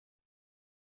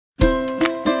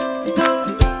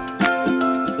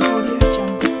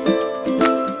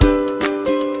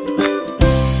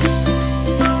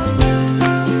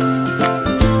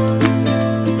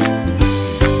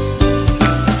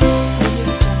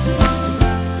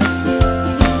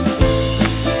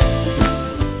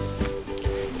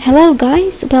Hello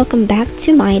guys, welcome back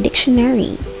to my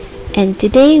dictionary. And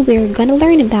today we're gonna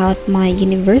learn about my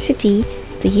university,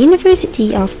 the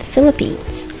University of the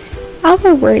Philippines.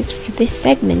 Our words for this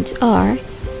segment are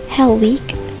Hell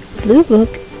Week, Blue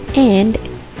Book, and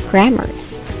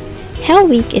grammars. Hell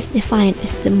Week is defined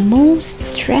as the most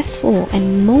stressful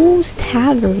and most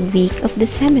haggard week of the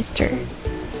semester,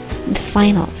 the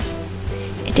finals.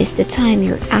 It is the time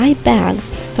your eye bags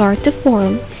start to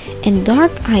form and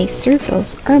dark eye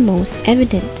circles are most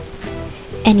evident.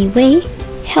 Anyway,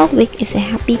 Hell Week is a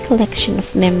happy collection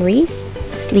of memories,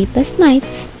 sleepless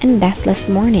nights, and bathless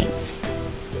mornings.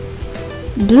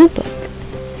 Blue Book.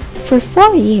 For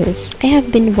 4 years, I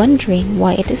have been wondering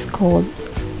why it is called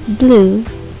Blue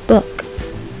Book.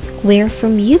 We're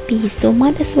from UP, so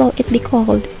might as well it be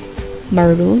called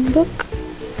Maroon Book?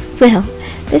 Well,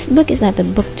 this book is not a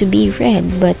book to be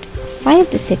read, but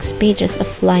 5 to 6 pages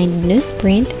of lined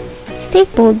newsprint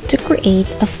stapled to create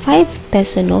a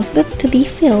 5-peso notebook to be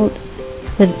filled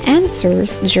with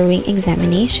answers during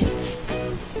examinations.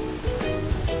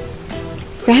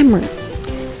 Grammars.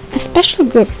 A special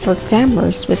group for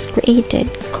grammars was created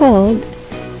called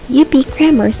UP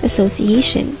Grammars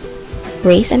Association.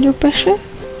 Raised under pressure?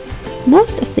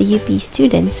 Most of the UP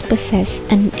students possess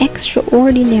an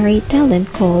extraordinary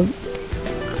talent called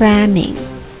cramming.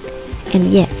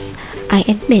 And yes, I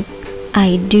admit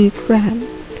I do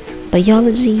cram.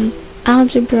 Biology,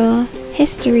 algebra,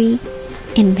 history,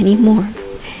 and many more.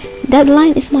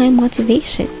 Deadline is my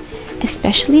motivation,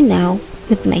 especially now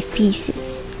with my thesis.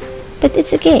 But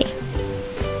it's okay.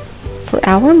 For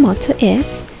our motto is,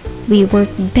 we work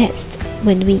best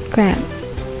when we cram.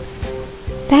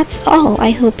 That's all.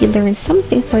 I hope you learned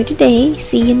something for today.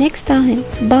 See you next time.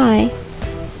 Bye.